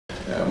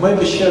Мы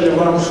обещали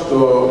вам,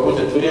 что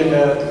будет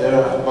время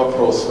для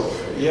вопросов.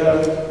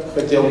 Я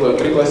хотел бы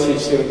пригласить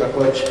всех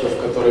докладчиков,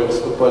 которые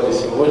выступали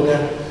сегодня,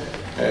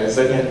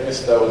 занять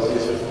места вот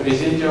здесь вот в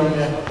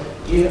Президиуме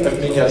и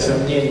обменяться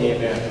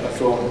мнениями о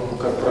том,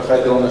 как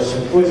проходил наш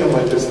симпозиум, о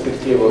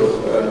перспективах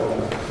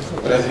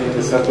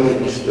развития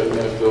сотрудничества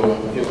между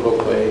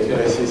Европой и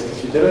Российской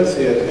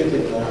Федерацией и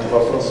ответить на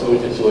вопросы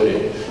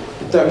аудитории.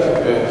 Итак,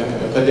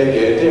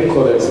 коллеги, dear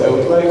colleagues, I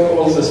would like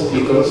all the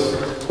speakers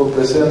who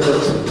presented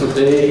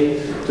today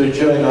to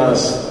join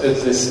us at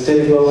this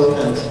table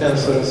and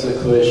answer the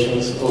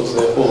questions of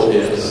the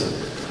audience.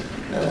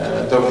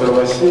 Dr.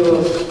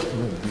 Vasilov,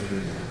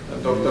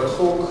 Dr.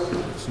 Hook,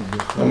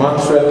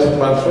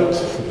 Manfred,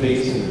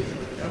 please.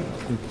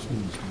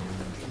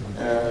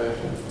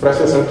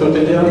 Professor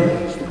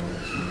Tutelian,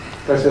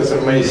 Professor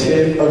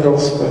Moiseev,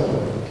 пожалуйста.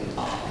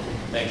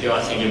 Thank you.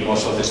 I think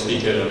most of the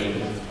speakers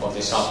of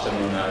this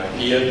afternoon are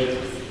here.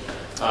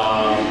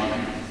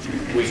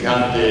 We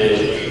had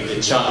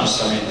the chance,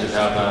 to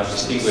have a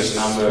distinguished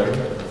number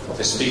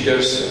of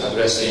speakers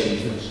addressing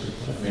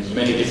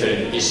many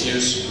different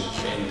issues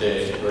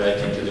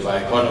relating to the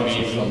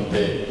bioeconomy, from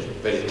the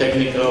very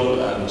technical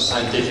and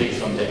scientific,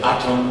 from the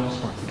atom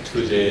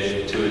to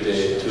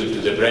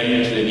the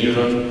brain, to the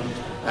neuron,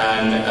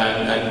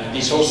 and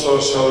this also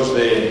shows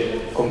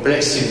the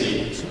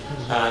complexity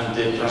and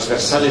the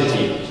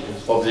transversality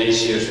of the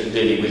issues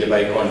dealing with the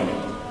bioeconomy.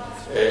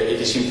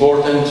 It is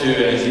important to,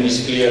 and I think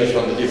it's clear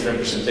from the different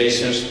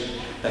presentations,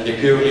 that the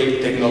purely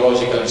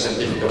technological and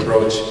scientific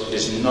approach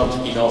is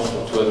not enough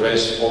to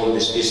address all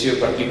this issue,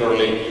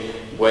 particularly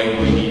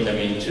when we need,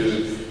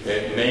 to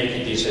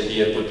make this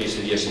idea, put these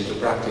ideas into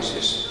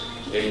practices.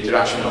 The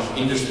interaction of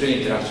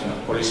industry, interaction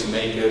of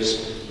policymakers,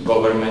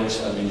 governments,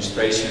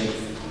 administration,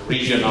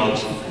 regional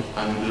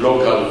and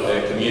local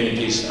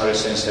communities are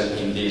essential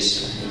in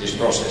this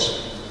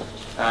process.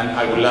 And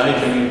I would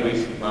like,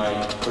 with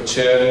my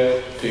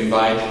co-chair, to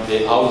invite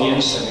the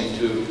audience,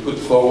 to put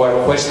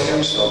forward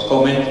questions or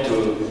comment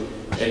to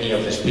any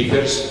of the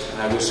speakers.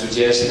 And I would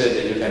suggest that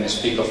you can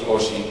speak, of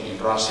course, in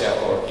Russia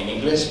or in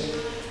English,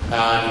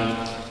 and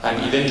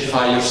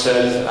identify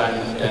yourself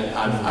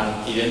and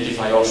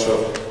identify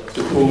also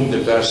to whom the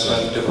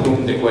person, to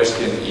whom the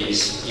question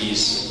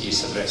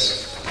is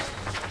addressed.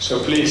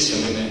 So please,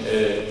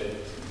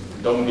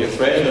 don't be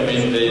afraid.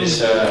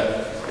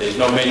 There's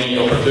not many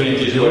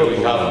opportunities where we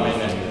have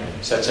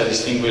such a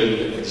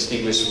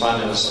distinguished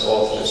panels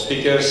of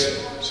speakers,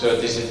 so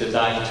this is the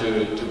time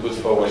to put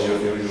forward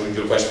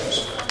your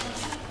questions.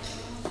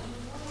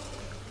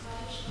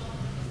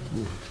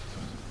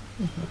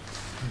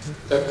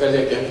 Так,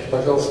 коллеги,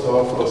 пожалуйста,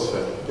 вопросы.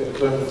 Перед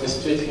вами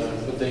действительно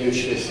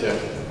выдающаяся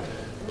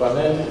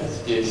панель.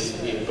 Здесь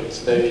и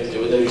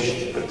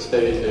выдающиеся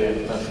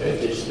представители нашей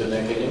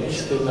отечественной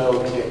академической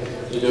науки,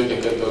 и люди,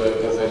 которые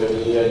оказали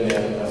влияние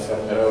на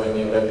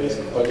формирование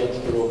европейской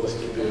политики в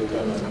области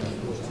биоэкономики.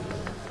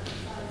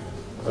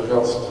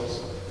 Пожалуйста.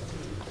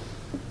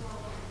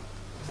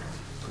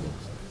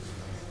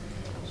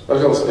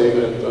 Пожалуйста,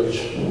 Игорь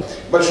Анатольевич.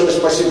 Большое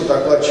спасибо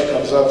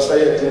докладчикам за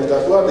обстоятельные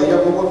доклады. Я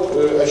бы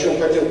вот о чем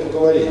хотел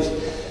поговорить.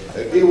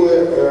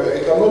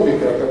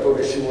 Биоэкономика, о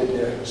которой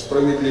сегодня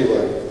справедливо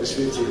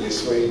посвятили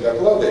свои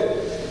доклады,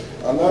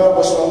 она в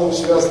основном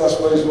связана с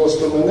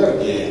производством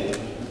энергии.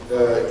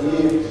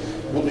 И,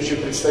 будучи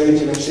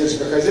представителем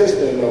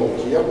сельскохозяйственной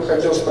науки, я бы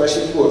хотел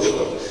спросить вот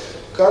что.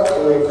 Как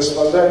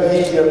господа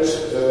видят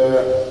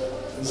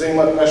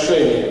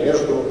взаимоотношения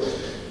между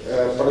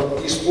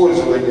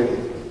использованием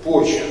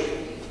почв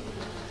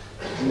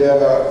для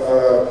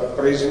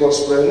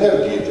производства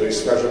энергии, то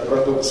есть, скажем,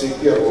 продукции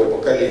первого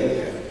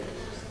поколения,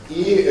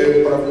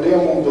 и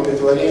проблему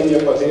удовлетворения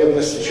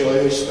потребностей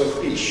человечества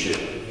в пище?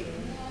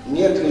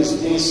 Нет ли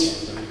здесь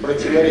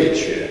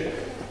противоречия?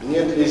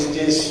 Нет ли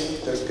здесь,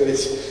 так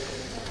сказать,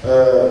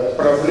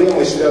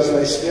 проблемы,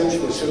 связанные с тем,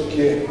 что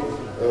все-таки,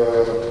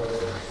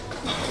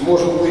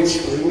 может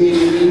быть, в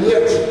мире и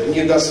нет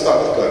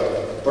недостатка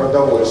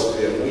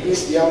продовольствия, но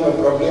есть явно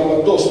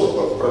проблема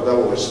доступа к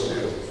продовольствию.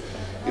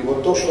 И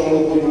вот то, что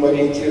мы будем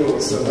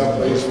ориентироваться на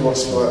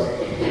производство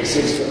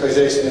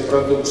сельскохозяйственной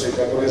продукции,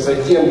 которая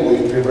затем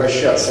будет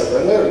превращаться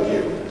в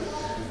энергию,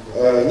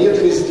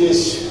 нет ли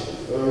здесь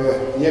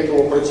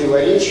некого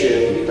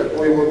противоречия и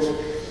такой вот,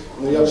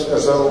 я бы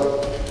сказал,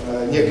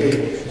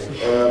 некой,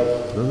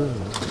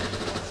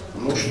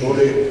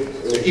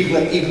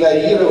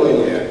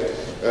 игнорирования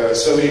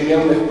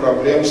современных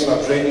проблем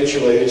снабжения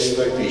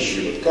человечества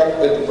пищей. Вот как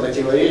это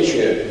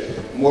противоречие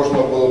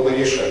можно было бы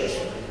решать?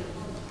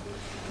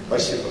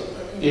 Спасибо.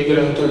 Игорь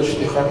Анатольевич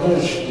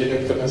Тиханович,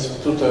 директор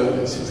Института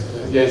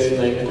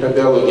сельскохозяйственной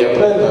микробиологии, я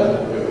правильно?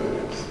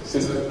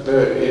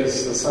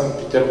 Из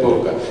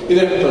Санкт-Петербурга.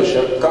 Игорь Анатольевич,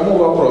 а кому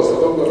вопрос?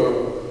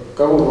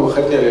 Кого бы вы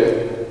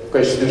хотели в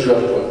качестве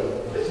жертвы?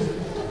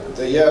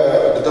 Да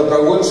я к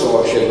добровольцам,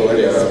 вообще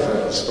говоря,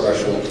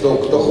 спрашиваю,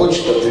 кто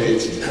хочет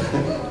ответить.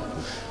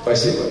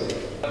 Спасибо.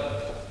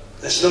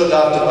 There's no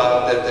doubt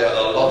about that there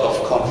are a lot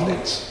of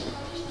conflicts.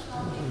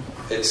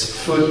 It's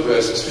food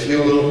versus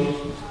fuel,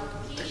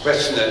 the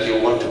question that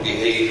you want to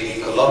behave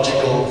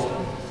ecological,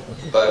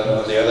 but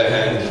on the other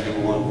hand, you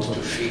want to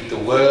feed the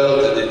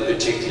world, and in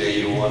particular,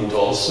 you want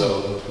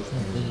also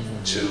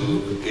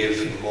to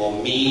give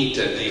more meat,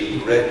 and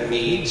even red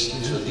meat,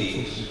 to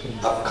the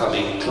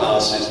upcoming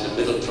classes, the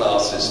middle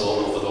classes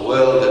all over the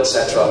world,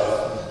 etc.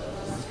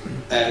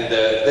 And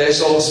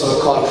there's also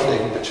a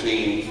conflict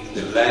between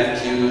the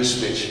land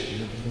use, which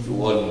you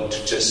want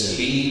to just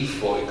leave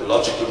for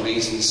ecological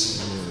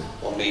reasons,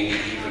 or maybe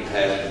even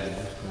have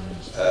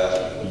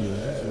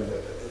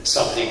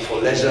something for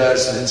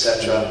leisures,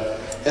 etc.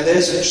 And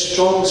there's a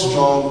strong,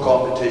 strong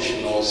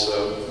competition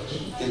also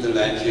in the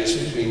land use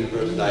between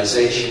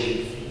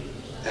urbanization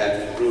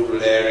and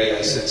rural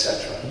areas,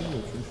 etc.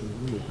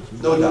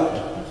 No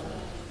doubt.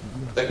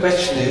 The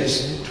question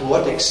is, to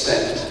what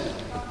extent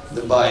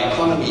the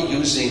bioeconomy,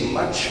 using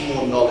much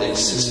more knowledge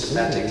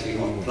systematically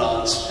on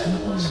plants,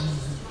 animals,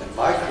 and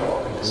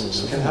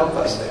microorganisms, can help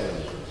us there.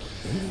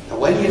 Now,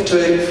 when you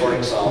take, for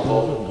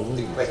example,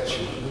 the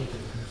question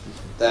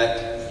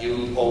that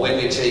or when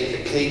you take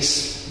the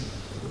case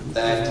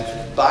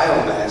that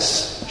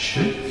biomass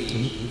should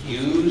be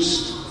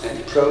used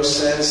and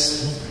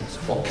processed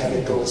for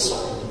chemicals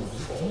or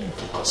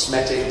for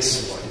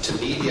cosmetics or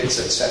intermediates,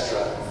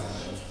 etc.,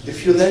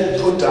 if you then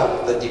put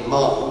up the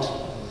demand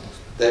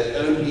that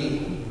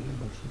only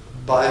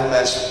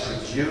biomass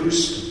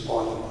produced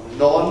on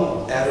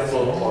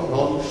non-arable or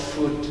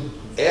non-food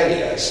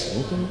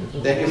areas,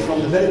 then you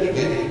from the very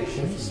beginning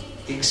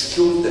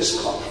exclude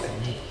this conflict.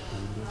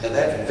 And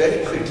that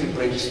very quickly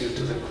brings you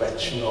to the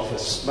question of a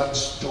much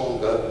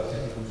stronger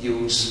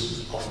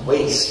use of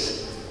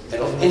waste,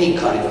 and of any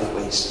kind of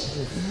waste.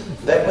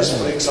 That was,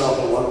 for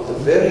example, one of the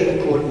very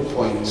important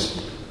points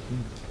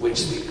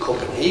which the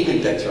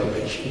Copenhagen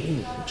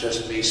Declaration,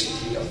 just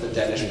recently of the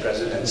Danish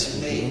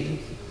presidency, made.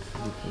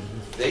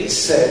 They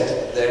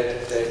said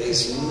that there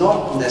is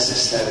not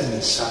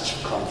necessarily such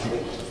a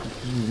conflict,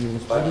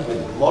 but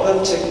with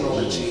modern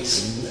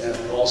technologies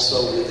and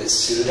also with a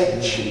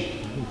selection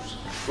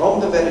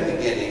from the very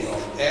beginning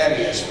of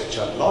areas which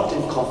are not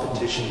in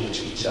competition with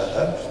each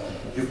other,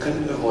 you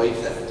can avoid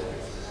that.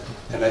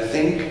 And I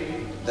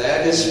think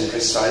that is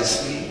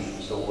precisely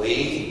the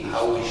way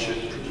how we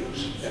should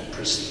produce and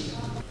proceed.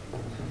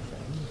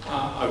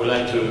 I would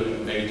like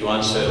to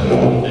answer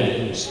on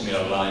the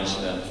similar lines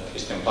than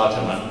Christian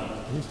Patterman.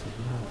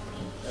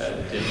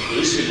 The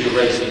issue you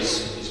raise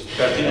is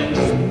pertinent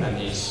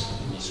and is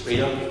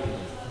real,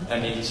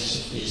 and it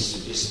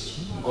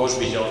goes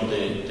beyond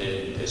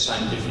the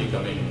scientific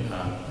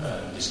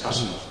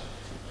discussion.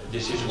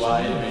 This is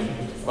why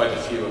quite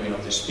a few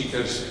of the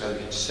speakers have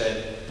been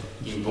said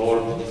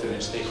involve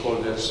different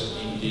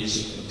stakeholders in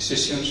these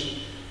decisions,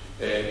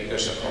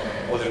 because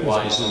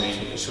otherwise,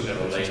 sooner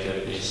or later,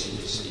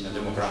 in a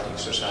democratic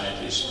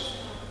societies,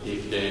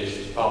 if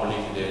the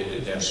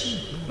public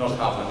does not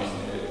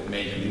have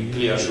made a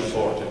clear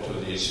support to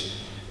these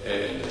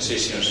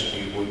decisions,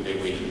 they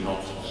will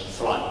not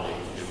fly.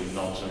 They will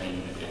not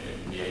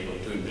be able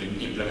to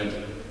implement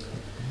it.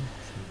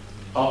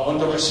 On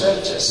the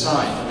research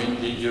side,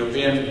 the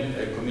European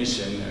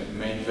Commission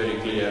made very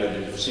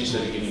clear since the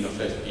beginning of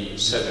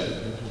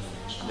FP7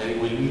 that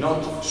it will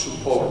not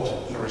support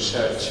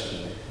research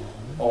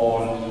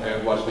on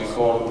what we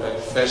call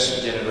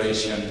first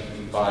generation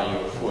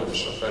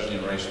biofuels, or first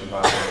generation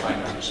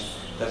biorefineries.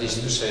 That is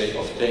to say,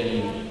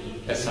 obtaining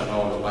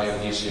ethanol or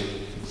biodiesel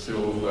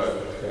through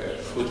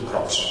food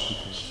crops.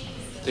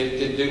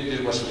 This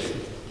was clear.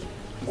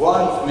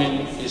 Why?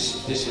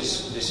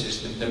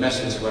 The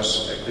message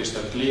was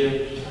crystal clear.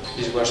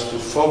 This was to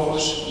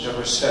focus the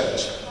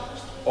research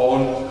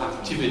on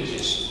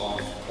activities, on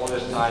other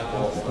type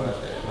of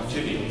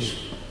materials,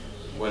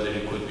 whether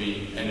it could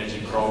be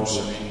energy crops,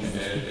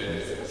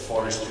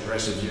 forestry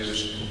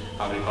residues,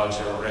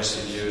 agricultural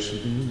residues,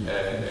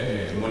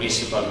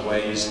 municipal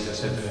waste,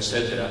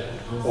 etc.,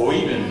 or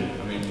even,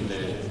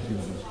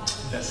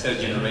 the third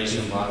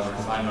generation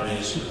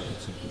biorefineries,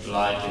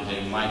 like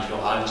the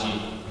microalgae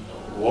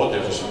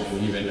waters.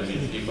 Even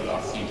people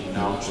are thinking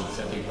now of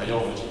synthetic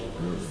biology.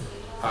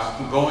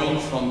 Going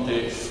from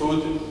the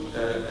food-fuel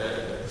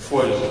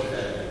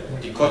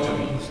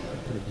dichotomy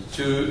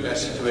to a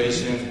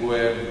situation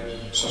where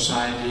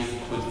society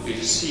could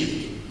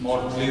perceive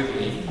more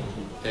clearly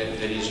that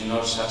there is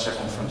not such a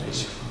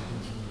confrontation.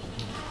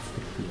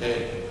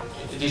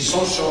 It is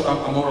also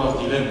a moral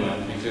dilemma,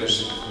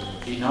 because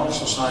in our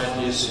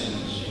societies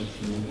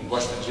in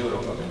Western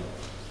Europe,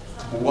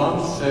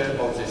 1/3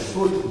 of the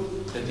food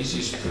that this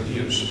is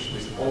produced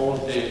with all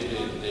the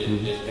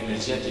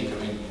energetic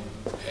and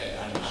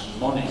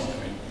money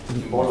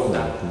involved in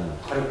that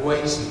are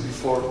wasted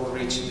before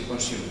reaching the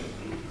consumer,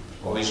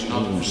 or is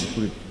not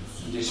consumed.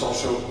 This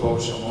also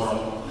poses a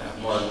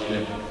moral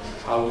dilemma,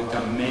 how we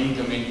can make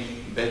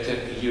better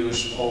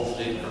use of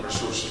the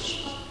resources.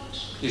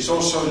 This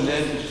also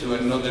led to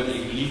another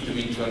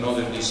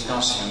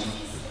discussion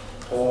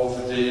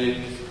of the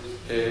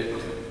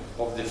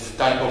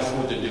type of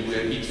food that we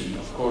are eating.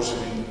 Of course,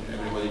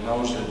 everybody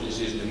knows that this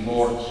is the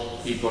more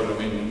people,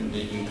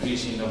 the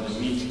increasing of the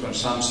meat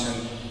consumption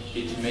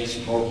it makes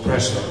more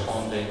pressure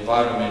on the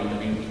environment, I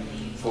mean,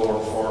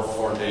 for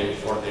the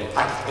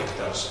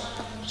hectares.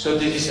 So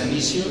this is an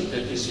issue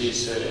that this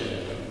is,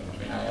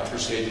 I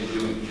appreciate that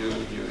you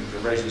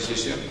raise this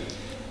issue.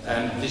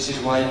 And this is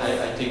why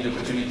I take the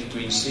opportunity to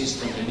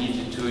insist on the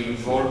need to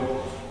involve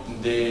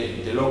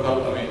the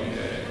local,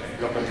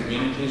 local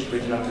communities,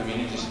 regional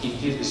communities in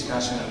this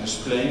discussion and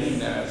explain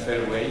in a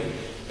fair way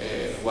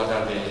what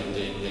are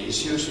the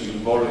issues,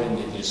 involve in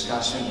the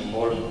discussion,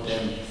 involve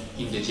them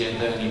in the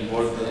agenda, and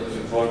involve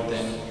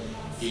them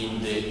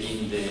in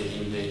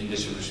the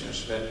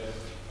solutions. But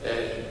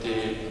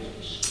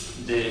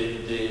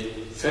the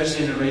first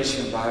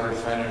generation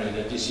biorefinery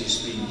that this is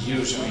being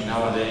used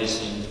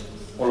nowadays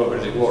all over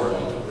the world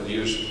to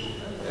produce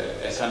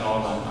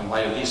ethanol and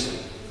biodiesel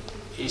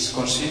is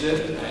considered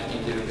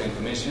in the European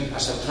Commission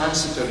as a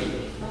transitory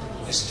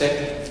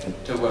step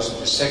towards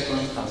the second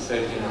and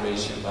third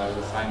generation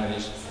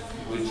biorefineries,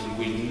 which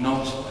will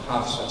not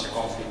have such a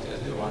conflict as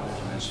the one that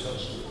you mentioned.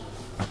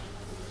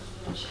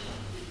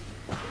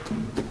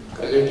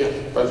 Коллеги,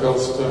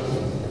 пожалуйста,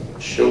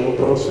 еще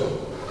вопросы?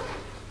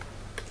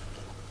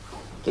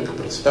 Только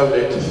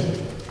представляйтесь.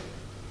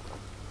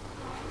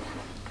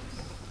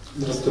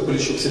 Здравствуйте,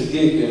 Полищук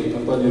Сергей,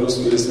 компания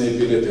 «Русские лесные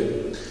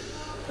билеты».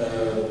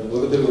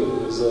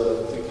 Благодарю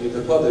за такие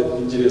доклады,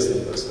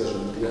 интересные, так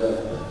скажем, для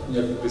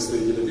меня как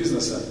представителя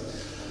бизнеса.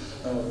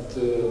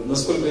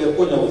 Насколько я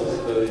понял,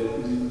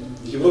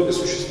 в Европе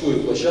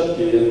существуют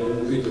площадки, я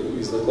увидел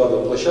из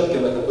докладов площадки,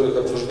 на которых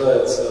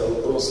обсуждаются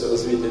вопросы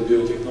развития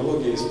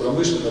биотехнологий с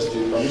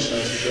промышленностью, и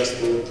промышленность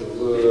участвует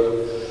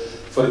в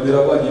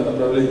формировании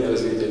направления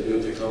развития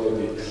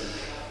биотехнологий.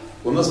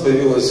 У нас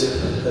появилась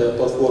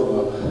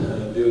платформа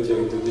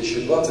Биотех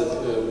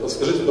 2020.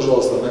 Подскажите,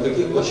 пожалуйста, на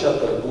каких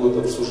площадках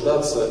будет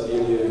обсуждаться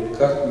или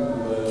как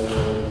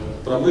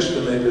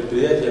промышленные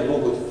предприятия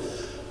могут,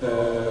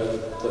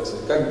 так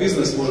сказать, как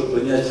бизнес может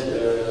принять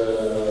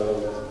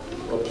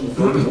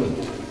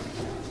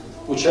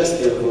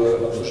участие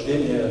в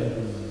обсуждении,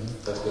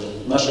 так скажем,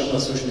 наших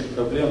насущных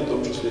проблем, в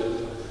том числе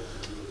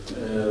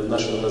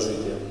нашего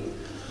развития.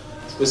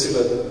 Спасибо.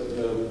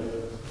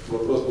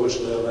 Вопрос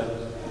больше, наверное,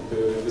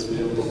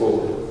 господину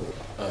Попову.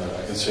 I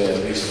can say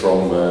at least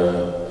from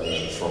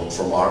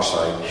our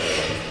side,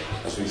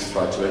 as we've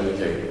tried to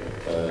indicate,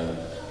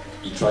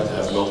 we try to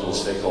have multiple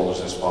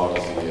stakeholders as part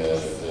of the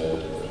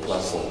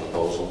platform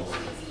proposal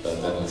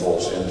that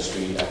involves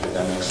industry,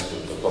 academics,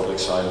 the public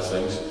side of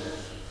things.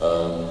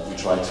 We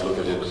try to look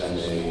at it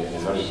in a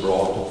very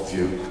broad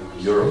view.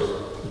 Europe,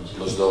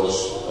 plus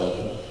those.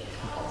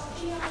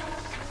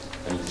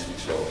 I need to speak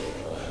slow.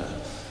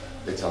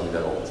 They tell me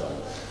that all the time.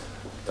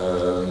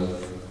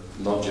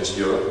 Not just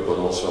Europe, but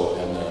also,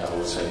 and I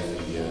would say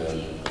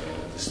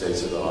the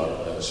states that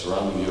are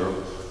surrounding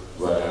Europe,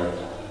 where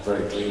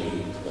very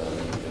clearly,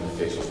 in the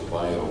case of the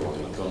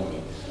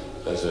bioeconomy,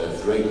 there's a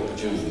great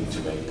opportunity to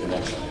make a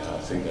connection. I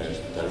think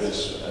there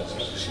is, as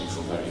we've seen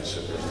from various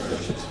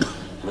presentations,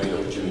 great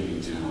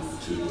opportunity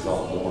to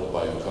develop more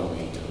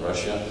bioeconomy in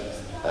Russia,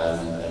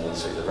 and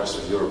let's say the rest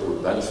of Europe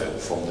would benefit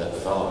from that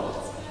development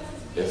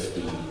if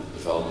the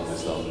development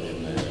is done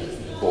in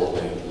a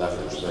coordinated,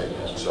 leveraged way.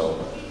 And so,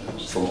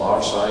 from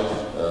our side,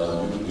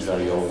 we would be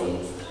very open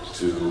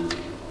to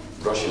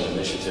Russian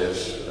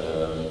initiatives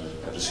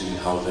and to see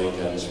how they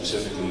can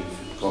specifically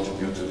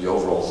contribute to the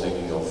overall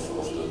thinking of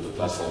the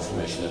platform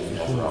formation that we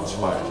have around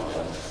SPIRE,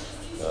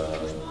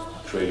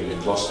 creating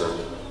a cluster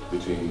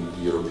between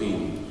the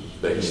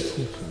European-based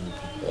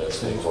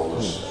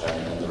stakeholders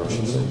and the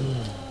Russian state.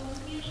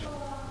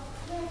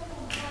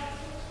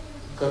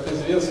 Как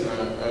известно,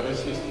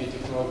 российские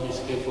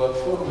технологические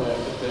платформы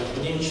 –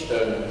 это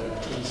нечто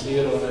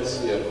инициированное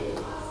сверху.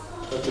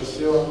 Это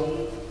все,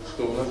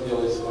 что у нас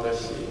делается в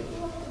России.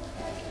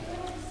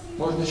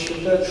 Можно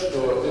считать,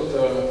 что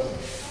это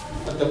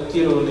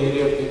адаптированные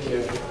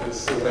реплики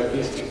с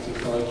европейских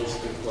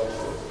технологических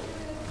платформ.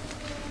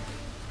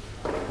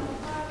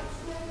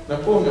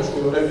 Напомню, что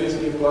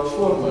европейские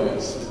платформы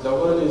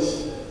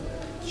создавались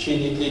в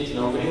течение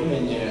длительного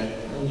времени,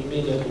 не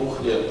менее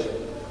 2 лет.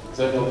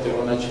 Занял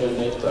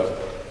первоначальный этап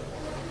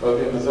во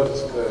время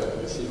запуска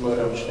 7-й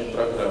рамочной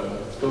программы,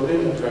 в то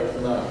время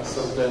как на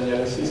создание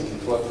российских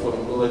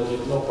платформ было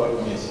отведено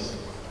пару месяцев.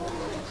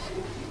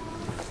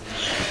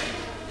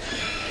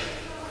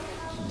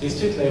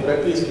 Действительно,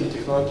 европейские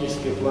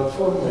технологические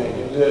платформы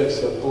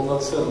являются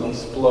полноценным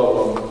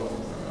сплавом,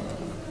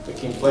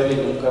 таким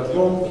плавильным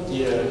котлом,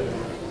 где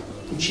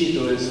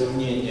учитывается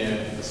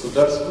мнение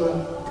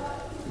государства,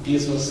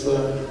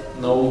 бизнеса,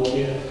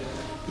 науки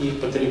и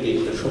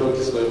потребителей,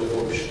 широкий слой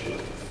общества.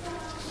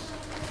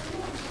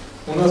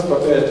 У нас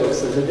пока этого, к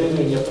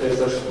сожалению, не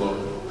произошло.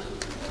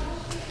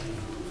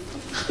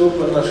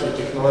 Чтобы наши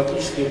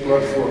технологические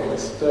платформы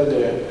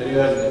стали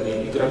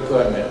реальными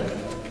игроками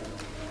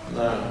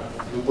на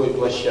любой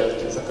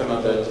площадке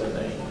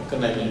законодательной,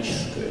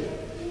 экономической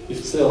и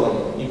в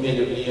целом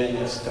имели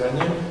влияние в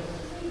стране,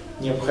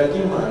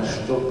 необходимо,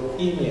 чтобы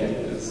ими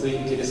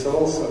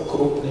заинтересовался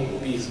крупный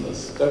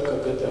бизнес, так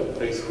как это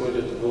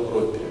происходит в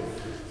Европе.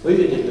 Вы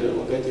видели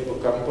логотипы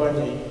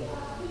компаний,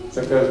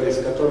 за каждой из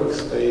которых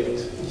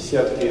стоит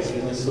десятки,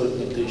 если не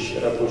сотни тысяч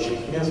рабочих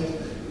мест,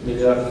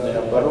 миллиардные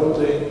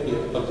обороты и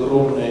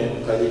огромное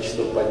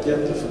количество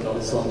патентов,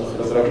 инновационных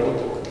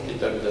разработок и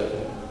так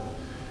далее.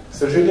 К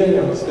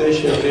сожалению, в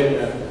настоящее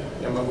время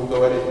я могу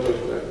говорить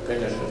только,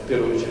 конечно, в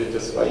первую очередь о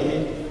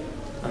своей,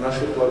 о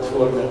нашей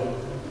платформе.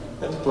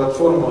 Эта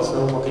платформа в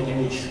основном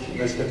академический,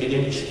 носит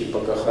академический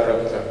пока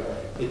характер.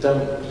 И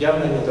там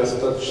явно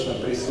недостаточно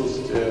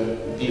присутствия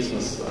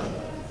бизнеса,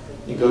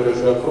 не говоря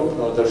уже о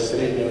крупного, даже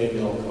среднего и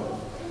мелкого.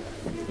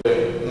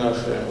 Наш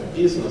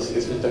бизнес,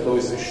 если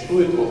такой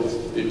существует в области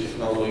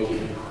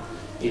биотехнологий,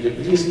 или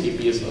близкий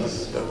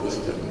бизнес,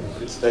 допустим,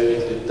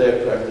 представители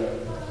ТЭКа,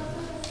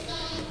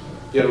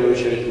 в первую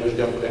очередь мы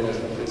ждем,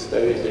 конечно,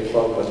 представителей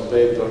Pulp and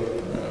Paper,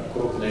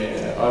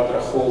 крупные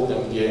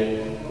агрохолдинги,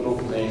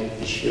 крупные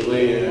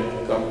пищевые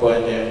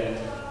компании,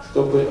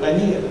 чтобы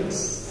они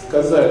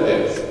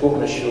сказали с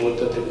помощью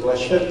вот этой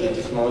площадки,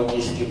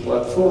 технологических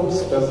платформ,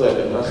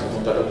 сказали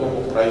нашему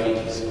дорогому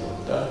правительству,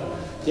 да,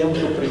 тем,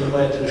 кто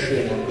принимает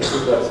решения в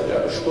государстве,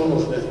 а что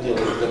нужно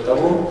сделать для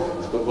того,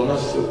 чтобы у нас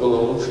все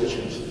было лучше,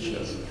 чем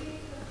сейчас.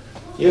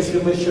 Если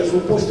мы сейчас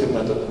упустим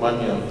этот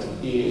момент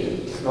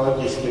и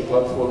технологические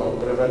платформы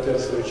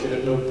превратятся в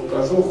очередную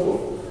показуху,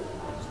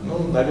 ну,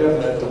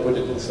 наверное, это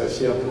будет не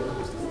совсем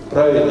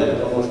правильно,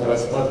 это можно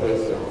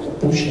рассматривать как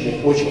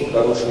упущенный очень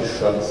хороший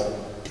шанс,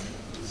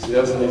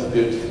 связанный с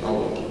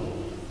биотехнологией.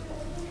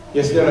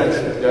 Если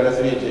раньше для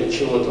развития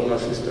чего-то в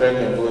нашей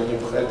стране было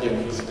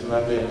необходимо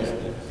постановление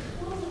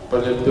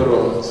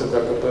Политбюро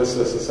ЦК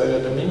КПСС и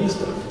Совета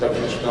Министров, так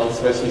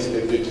начиналась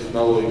российская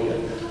биотехнология,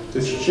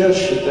 то сейчас,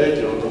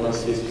 считайте, вот у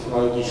нас есть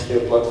технологическая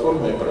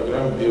платформа и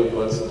программа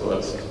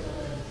Bio-2020.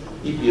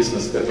 И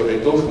бизнес, который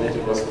должен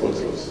этим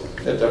воспользоваться.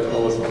 Это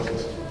окно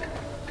возможностей.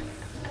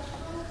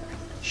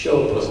 Еще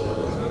вопрос,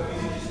 пожалуйста.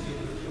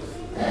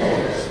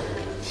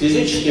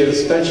 Физически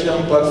стать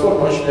членом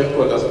платформы очень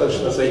легко.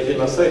 Достаточно зайти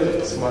на сайт и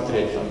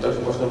посмотреть. Там даже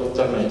можно в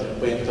интернете,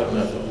 по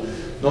интернету.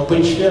 Но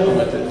быть членом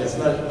это не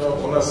знаю.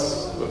 У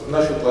нас в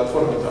нашей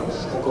платформе там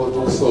около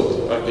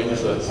 200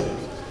 организаций.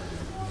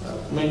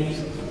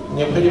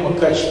 Необходимо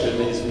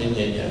качественные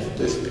изменения.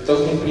 То есть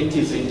должны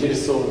прийти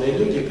заинтересованные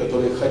люди,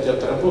 которые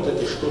хотят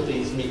работать и что-то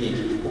изменить,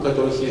 у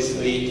которых есть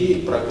свои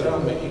идеи,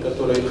 программы, и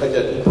которые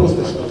хотят не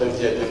просто что-то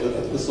взять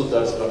от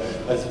государства,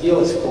 а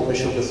сделать с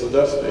помощью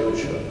государства и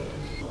ученых.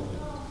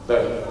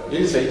 Да.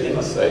 Или зайти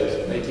на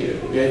сайт, найти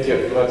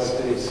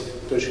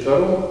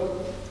biotech2030.ru,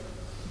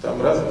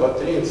 там раз, два,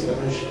 три, и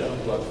становишься членом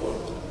платформы.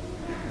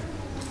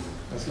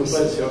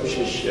 Наступает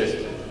всеобщее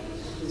счастье.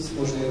 Если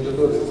можно я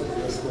добавлю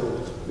слово.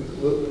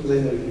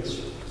 Владимир Ильич,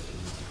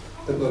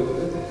 добавлю,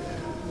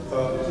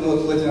 да? Ну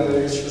вот Владимир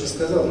Ильич уже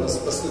сказал, у нас,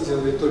 по сути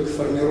дела, только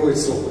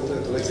формируется опыт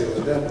этого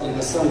дела, да? И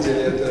на самом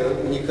деле это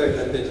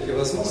уникальная, опять-таки,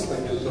 возможность,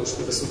 помимо того,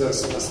 что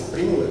государство у нас и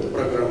приняло эту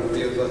программу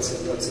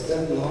Bio-2020, да?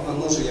 Но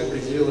оно же и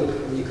определило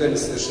уникальный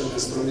совершенно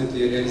инструмент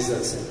ее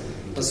реализации.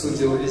 По сути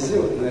дела, везде,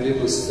 вот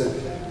наряду с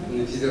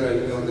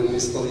федеральными органами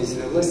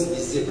исполнительной власти,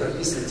 везде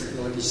прописаны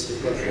технологические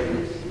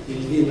платформы. И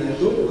львиная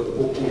доля вот,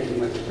 по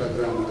пунктам этой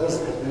программы, да,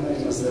 закреплена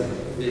именно за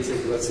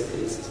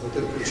Biotech2030. Вот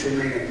это ключевой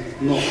момент.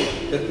 Но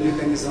этот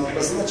механизм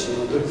обозначен,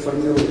 он только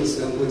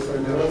формируется, и он будет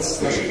формироваться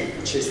с нашим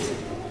участием.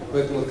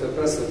 Поэтому вот как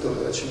раз вот то,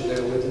 о чем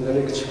говорил Владимир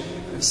Олегович,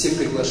 все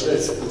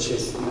приглашаются к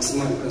участию.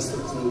 Максимально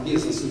конструктивный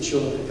бизнес,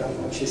 ученые, там,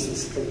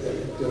 общественность и так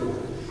далее. Первое.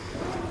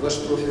 Ваш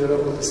профиль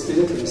работы с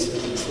пилетами,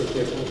 насколько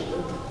я помню, да?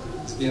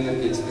 С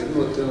биоэнергетикой.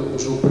 Ну вот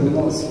уже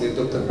упоминалось, и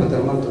доктор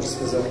Бадарман тоже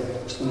сказал,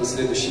 что на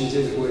следующей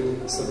неделе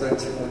будет собрание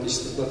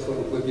технологической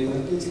платформы по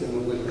биоэнергетике, она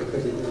будет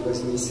проходить на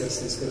базе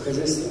Министерства сельского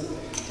хозяйства.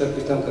 Так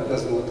и там как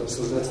раз будут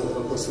обсуждаться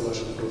вопросы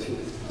ваших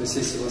профилей. То есть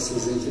если у вас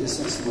есть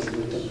заинтересованность, может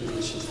быть, там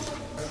приключиться.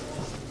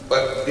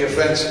 But, dear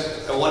friends,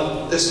 I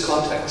want this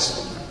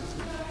context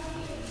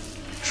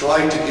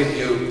try to give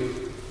you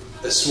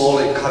a small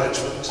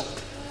encouragement.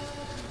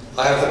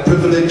 I have the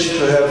privilege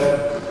to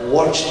have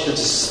watched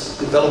this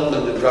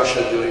development in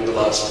Russia during the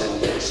last 10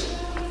 years.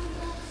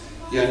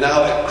 You're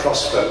now at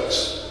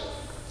crossroads.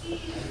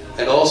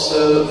 And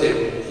also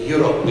in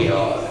Europe we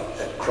are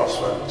at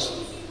crossroads.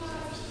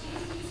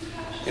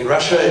 In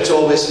Russia it's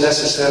always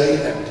necessary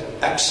and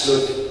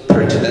absolutely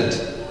pertinent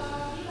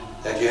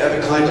that you have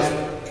a kind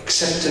of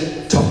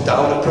accepted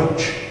top-down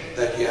approach,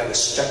 that you have a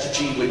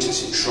strategy which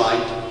is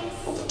enshrined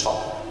on the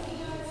top.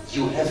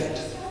 You have it.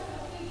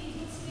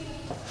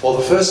 For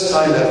the first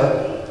time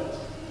ever,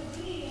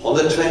 on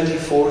the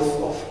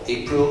 24th of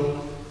April,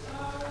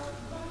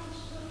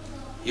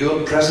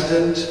 your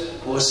president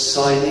was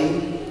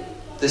signing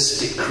this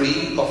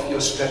decree of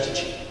your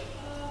strategy.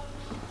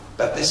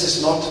 But this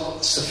is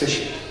not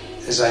sufficient,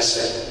 as I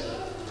said.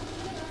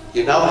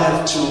 You now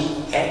have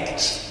to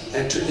act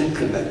and to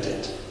implement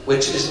it,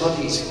 which is not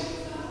easy.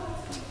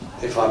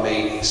 If I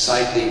may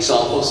cite the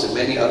examples in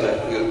many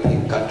other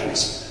European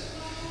countries.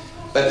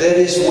 But there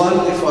is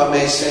one, if I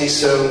may say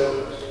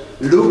so,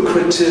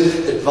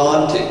 lucrative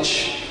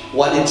advantage,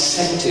 one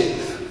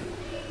incentive,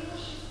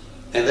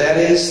 and that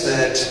is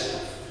that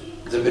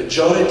the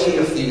majority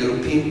of the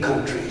European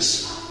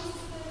countries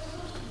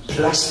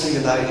plus the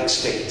United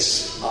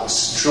States are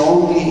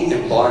strongly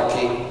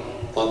embarking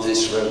on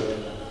this road.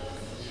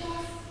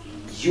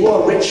 You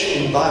are rich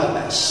in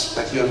biomass,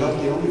 but you're not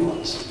the only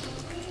ones.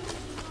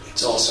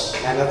 It's also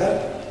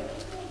Canada,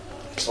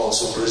 it's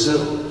also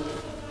Brazil.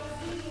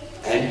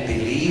 And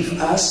believe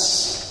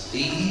us,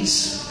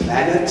 these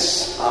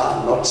planets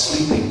are not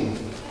sleeping.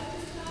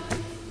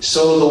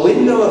 So the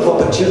window of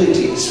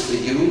opportunities for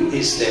you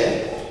is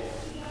there,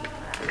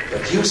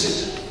 but use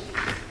it.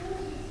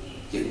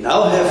 You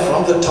now have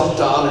from the top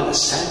down in a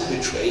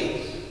sandwich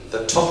way,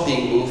 the top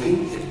being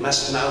moving, it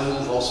must now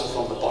move also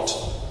from the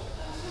bottom.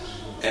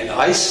 And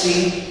I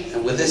see,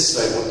 and with this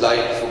I would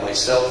like for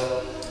myself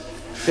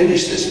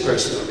finish this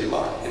personal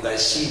remark, and I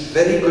see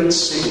very good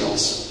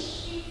signals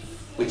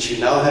which you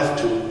now have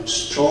to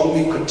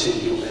strongly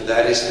continue, and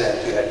that is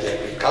that you have the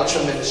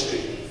agriculture ministry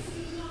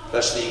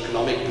plus the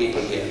economic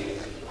people here,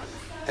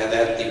 and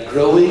that the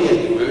growing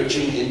and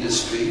emerging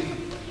industry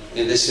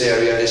in this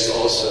area is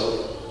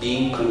also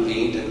being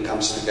convened and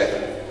comes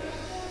together.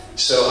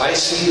 So I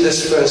see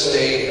this first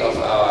day of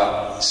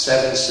our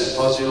 7th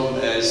symposium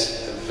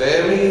as a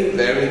very,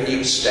 very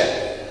new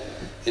step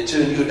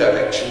into a new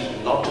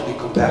direction, not to be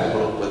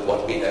compatible with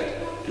what we had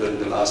during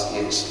the last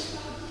years.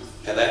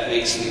 And that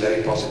makes me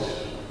very positive.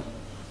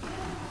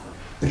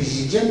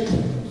 Президент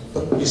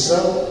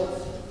подписал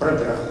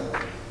программу.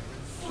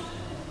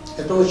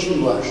 Это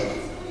очень важно.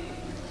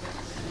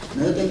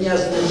 Но это не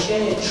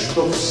означает,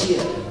 что все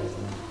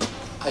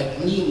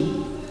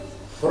одним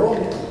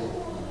фронтом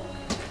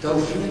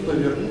должны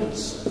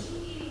повернуться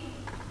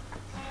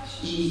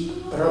и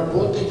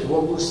работать в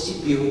области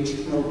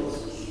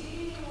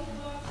биотехнологий.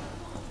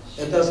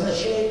 Это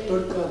означает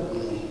только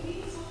одно,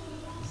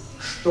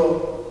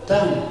 что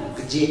там,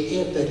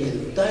 где это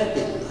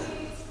рентабельно,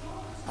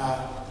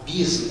 а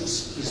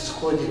бизнес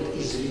исходит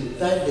из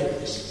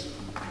рентабельности,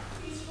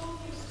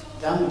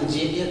 там,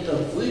 где это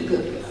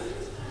выгодно,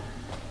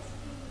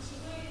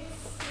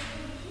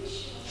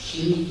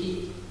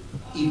 химики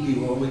и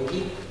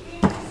биологи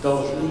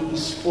должны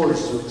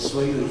использовать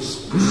свое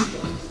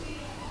искусство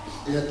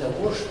для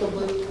того,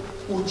 чтобы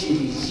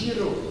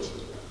утилизировать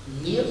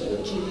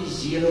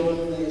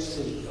неутилизированное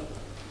сырье.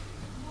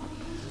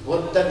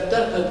 Вот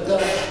тогда,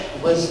 когда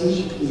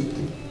возникнет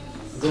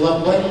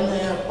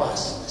глобальная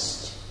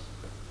опасность,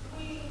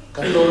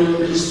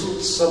 которую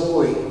несут с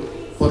собой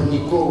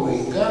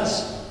парниковые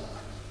газы,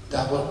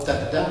 да вот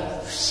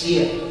тогда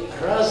все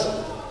разом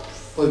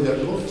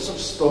повернутся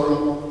в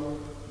сторону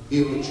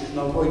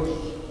биотехнологий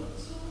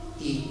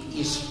и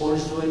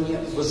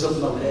использования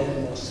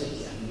возобновляемого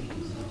сырья.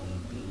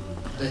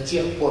 До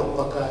тех пор,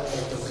 пока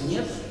этого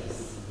нет,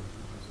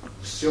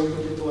 все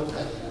будет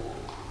локально.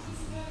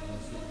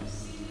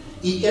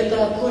 И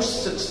это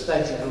относится,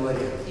 кстати говоря,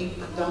 и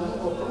к тому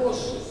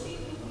вопросу,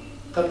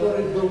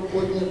 который был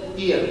поднят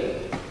первым,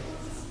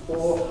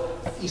 о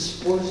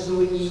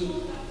использовании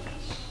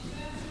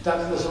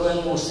так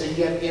называемого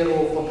сырья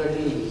первого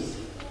поколения,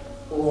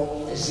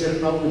 о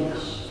зерновых.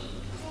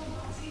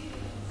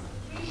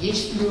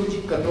 Есть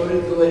люди,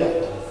 которые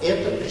говорят,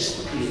 это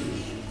преступление.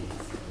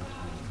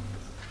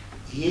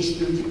 Есть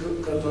люди,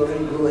 которые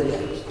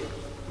говорят,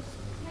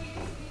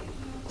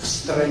 в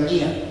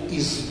стране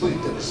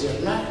избыток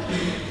зерна,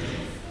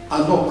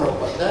 оно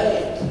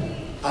пропадает,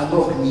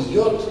 оно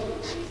гниет,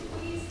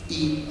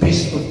 и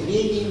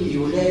преступлением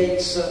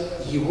является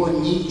его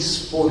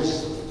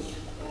неиспользование.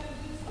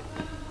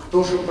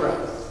 Кто же прав?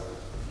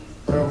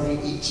 Правы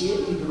и те,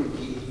 и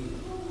другие.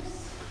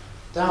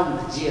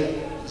 Там, где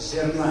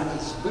зерна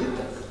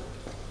избыток,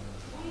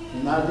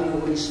 надо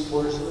его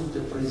использовать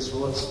для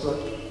производства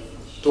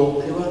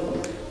топлива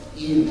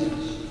и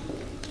энергии.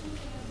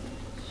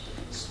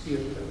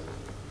 Спирта.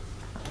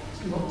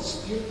 Но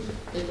спирт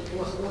 – это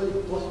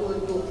плохое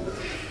топливо.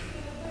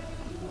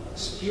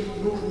 Спирт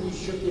нужно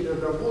еще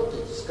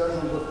переработать,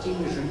 скажем, вот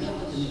теми же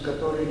методами,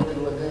 которые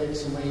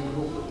предлагаются моей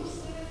группой,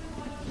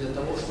 для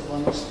того, чтобы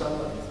оно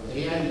стало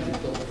реальным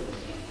топливом,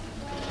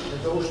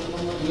 для того, чтобы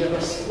оно не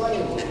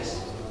расслаивалось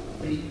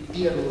при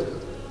первых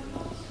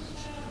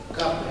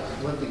каплях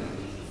воды.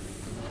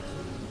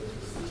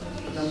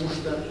 Потому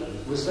что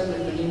вы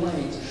сами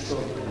понимаете, что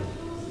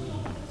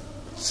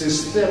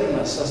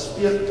цистерна со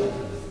спиртом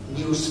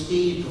не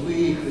успеет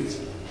выехать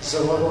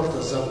за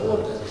ворота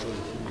завода,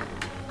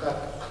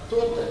 как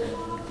кто-то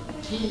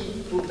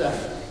кинет туда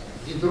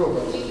ведро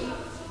воды,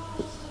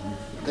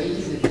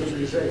 доедет до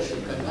ближайшей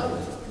канавы,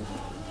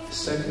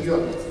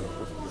 сольет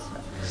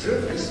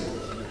жидкость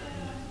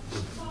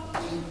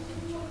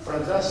и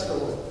продаст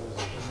его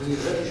в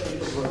ближайший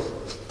подворот.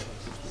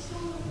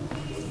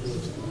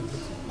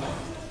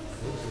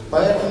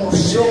 Поэтому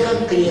все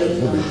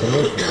конкретно,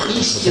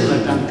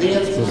 истина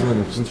конкретна,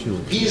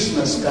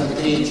 бизнес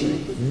конкретен.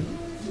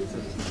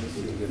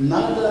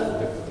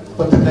 Надо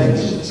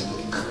подходить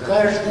к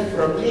каждой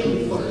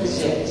проблеме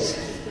по-хозяйски.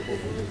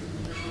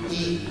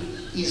 И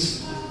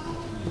из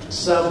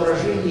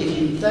соображений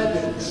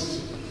рентабельности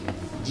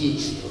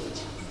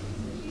действовать.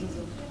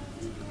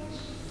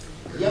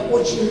 Я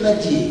очень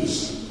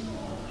надеюсь,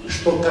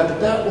 что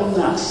когда у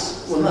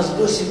нас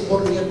до сих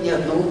пор нет ни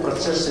одного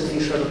процесса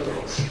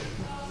Фишера-Тропша,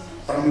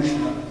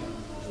 промышленных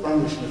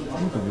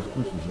масштабов.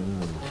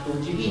 Это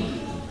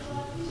удивительно.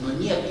 Но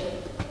нет,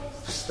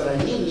 в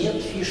стране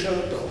нет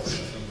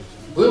Фишера-Тропша.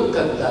 Был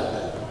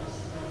когда-то,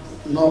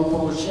 но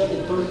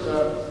получали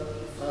только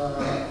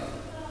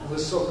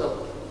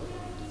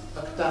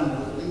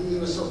высокооктановые, не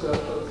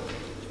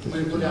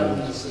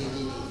высокомолекулярные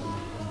соединения.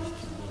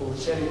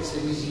 Получали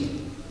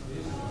целлюзин.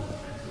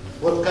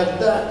 Вот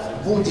когда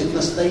будет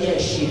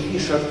настоящий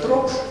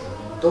Фишер-Тропш,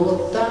 то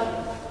вот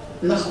та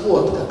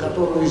находка,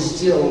 которую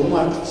сделал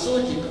Марк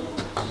Цотик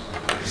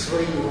в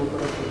своей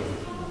лаборатории,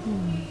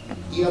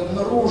 и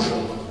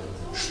обнаружил,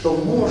 что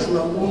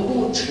можно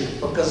улучшить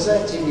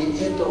показатели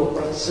этого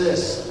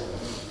процесса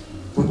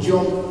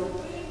путем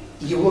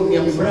его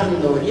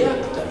мембранного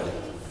реактора,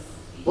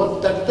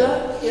 вот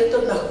тогда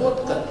эта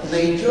находка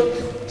найдет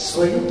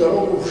свою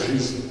дорогу в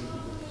жизнь.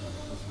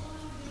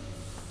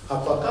 А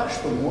пока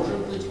что, может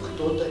быть,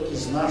 кто-то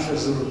из наших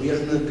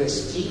зарубежных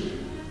гостей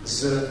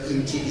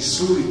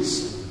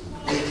заинтересуется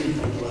этим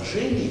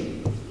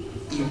предложением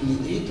и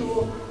внедрит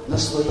его на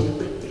своих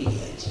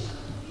предприятиях.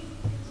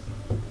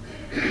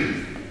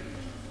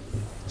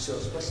 Все,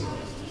 спасибо.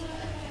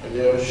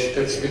 Я,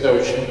 как всегда,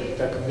 очень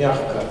так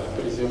мягко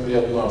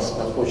приземлил нас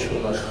на почву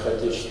наших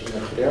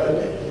отечественных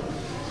реалий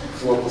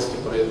в области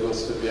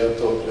производства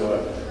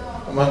биотоплива.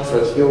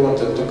 Manfred, you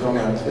wanted to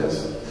comment,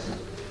 yes?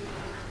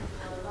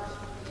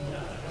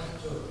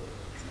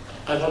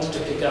 I wanted to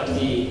pick up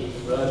the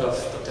word of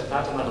Dr.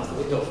 Pateman of the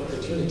window of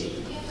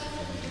opportunity.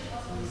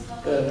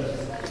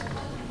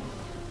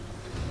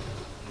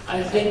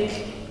 I think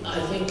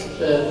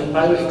the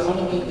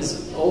bioeconomy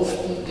is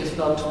often, if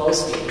not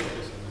mostly,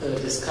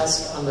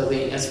 discussed under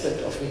the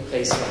aspect of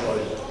replacing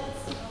oil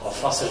or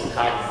fossil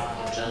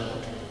carbon in general.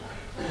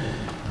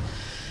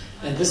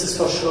 And this is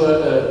for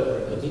sure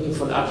a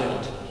meaningful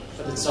argument,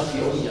 but it's not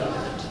the only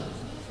argument.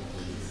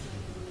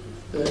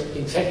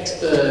 In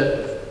fact,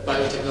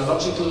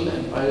 biotechnological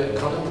and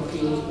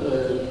bioeconomical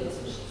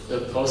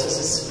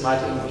processes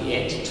might in the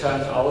end turn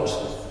out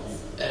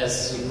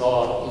as the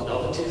more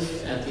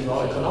innovative and the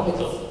more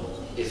economical,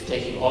 if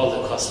taking all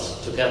the costs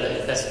together,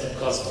 investment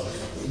cost,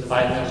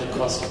 environmental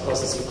cost,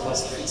 processing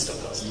cost, feedstock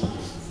cost.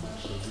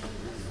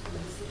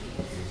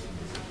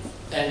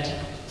 And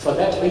for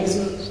that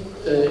reason,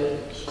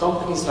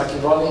 companies like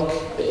Evonik,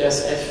 the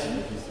BASF,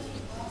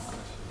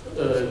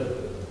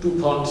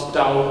 DuPont,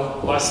 Dow,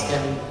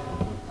 Braskem,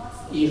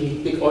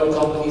 even big oil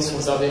companies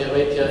from Saudi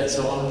Arabia and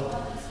so on,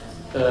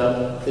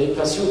 they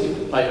pursue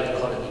the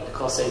bioeconomy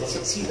because they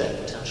see that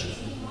potential.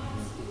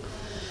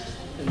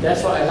 And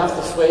therefore I love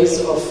the phrase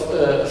of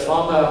a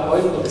former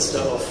oil minister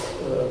of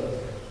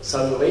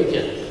Saudi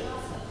Arabia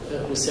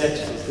who said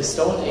the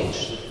Stone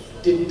Age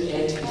didn't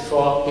end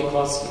before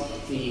because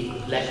the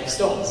lack of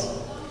stones.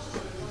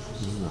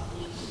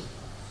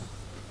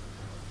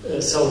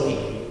 So the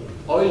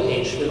oil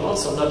age will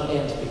also not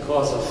end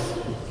because of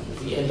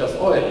the end of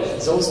oil.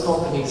 Those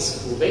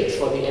companies who wait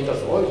for the end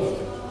of oil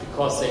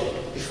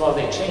before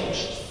they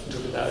change to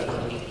the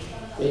bioeconomy,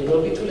 they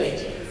will be too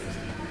late.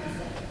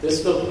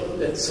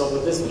 So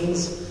what this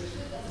means,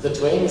 the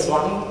train is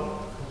running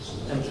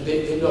and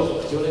the window of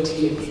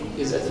opportunity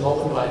is at the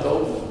moment wide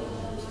open,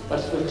 but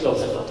it will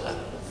close at no time.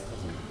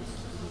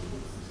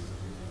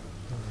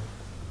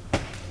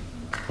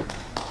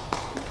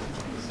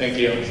 Thank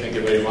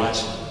you very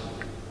much.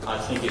 I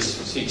think it's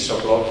 6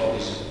 o'clock,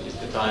 is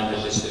the time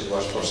that this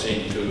was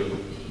foreseen to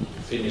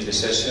finish the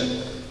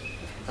session.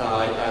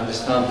 I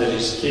understand there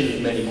is still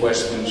many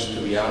questions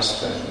to be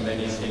asked,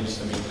 many things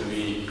to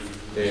be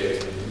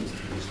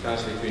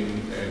discussed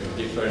between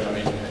different,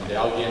 the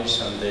audience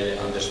and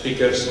the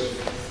speakers.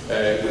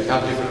 We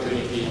have the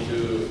opportunity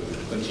to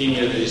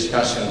continue the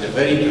discussion, the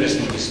very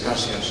interesting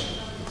discussions,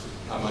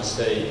 I must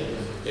say,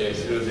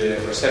 through the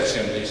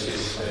reception.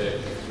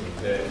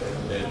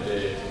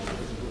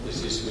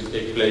 This will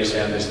take place,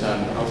 I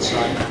understand,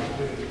 outside.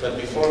 But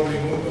before we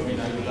move, I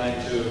would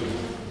like to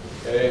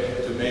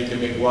make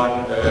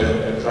one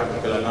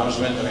practical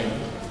announcement.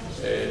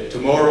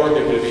 Tomorrow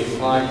there will be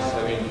 5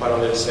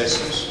 parallel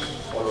sessions.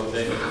 All of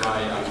them, if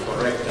I am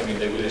correct,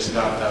 they will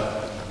start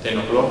at 10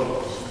 o'clock,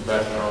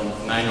 but from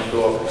 9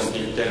 o'clock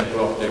until 10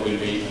 o'clock there will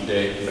be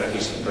the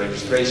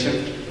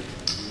registration.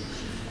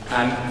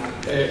 And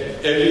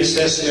every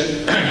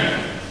session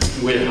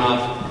will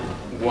have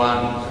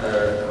one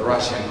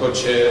Russian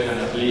co-chair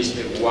and at least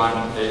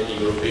one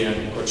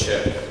European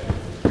co-chair.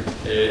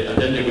 And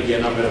then there will be a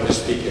number of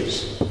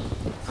speakers.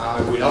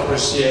 I will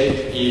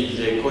appreciate if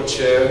the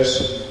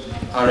co-chairs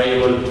are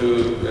able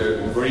to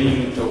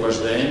bring towards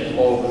the end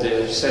of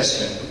the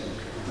session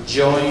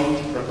joint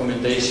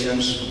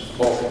recommendations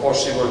of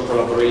possible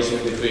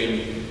collaboration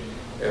between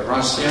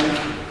Russia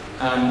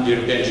and the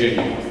European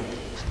Union.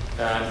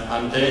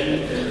 And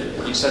then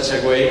in such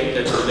a way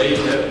that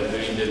later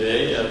during the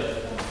day at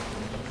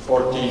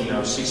 14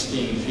 or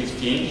 16,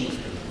 15,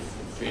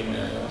 between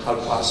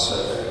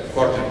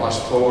quarter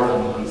past 4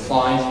 and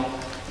 5,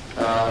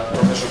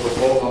 Professor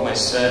POPOV and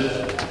myself,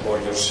 or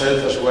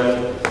yourself as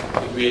well,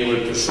 to be able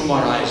to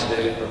summarize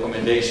the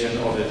recommendation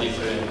of the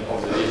different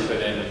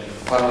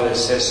parallel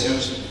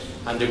sessions,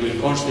 and they will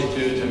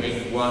constitute,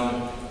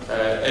 one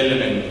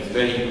element,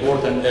 very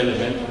important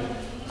element,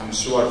 I'm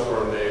sure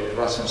for the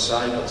Russian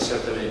side, but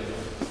certainly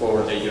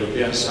for the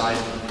European side,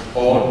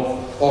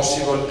 on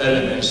possible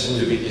elements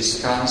to be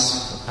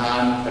discussed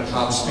and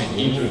perhaps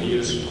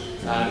introduced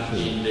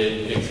in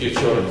the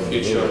future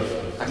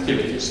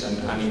activities,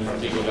 and in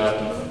particular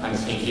I'm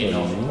thinking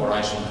of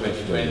Horizon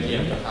 2020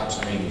 and perhaps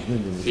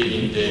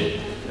feeding the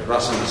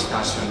Russian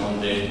discussion on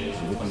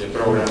the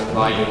program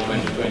Bio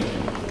 2020.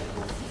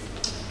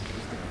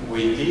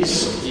 With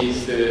this,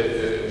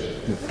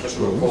 first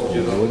of all,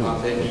 you don't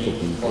have any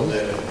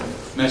other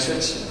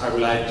message, I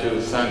would like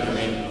to thank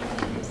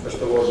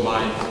first of all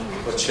my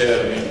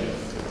co-chair,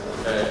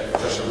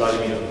 Professor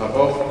Vladimir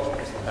POPOV,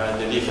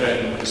 the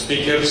different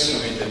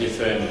speakers, the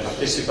different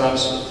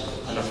participants,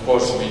 and of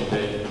course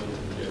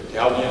the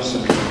audience,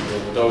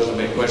 those that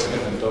made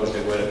questions and those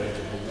that were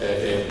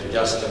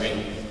just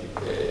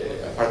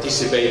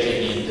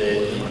participating in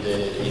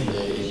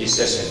this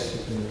session.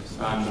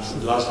 And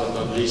last but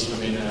not least,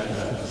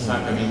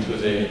 thank to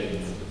the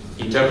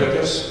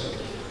interpreters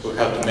who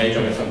had to make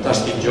a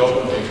fantastic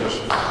job, because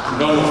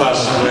none of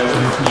us were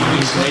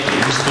English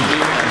native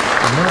speaking,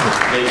 and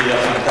they did a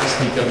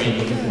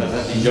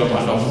fantastic job,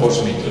 and of course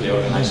to the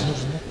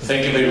organizers.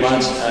 Thank you very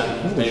much,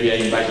 and maybe I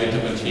invite you to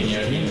continue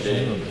in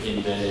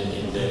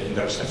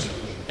the reception.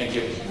 Thank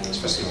you.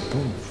 Спасибо.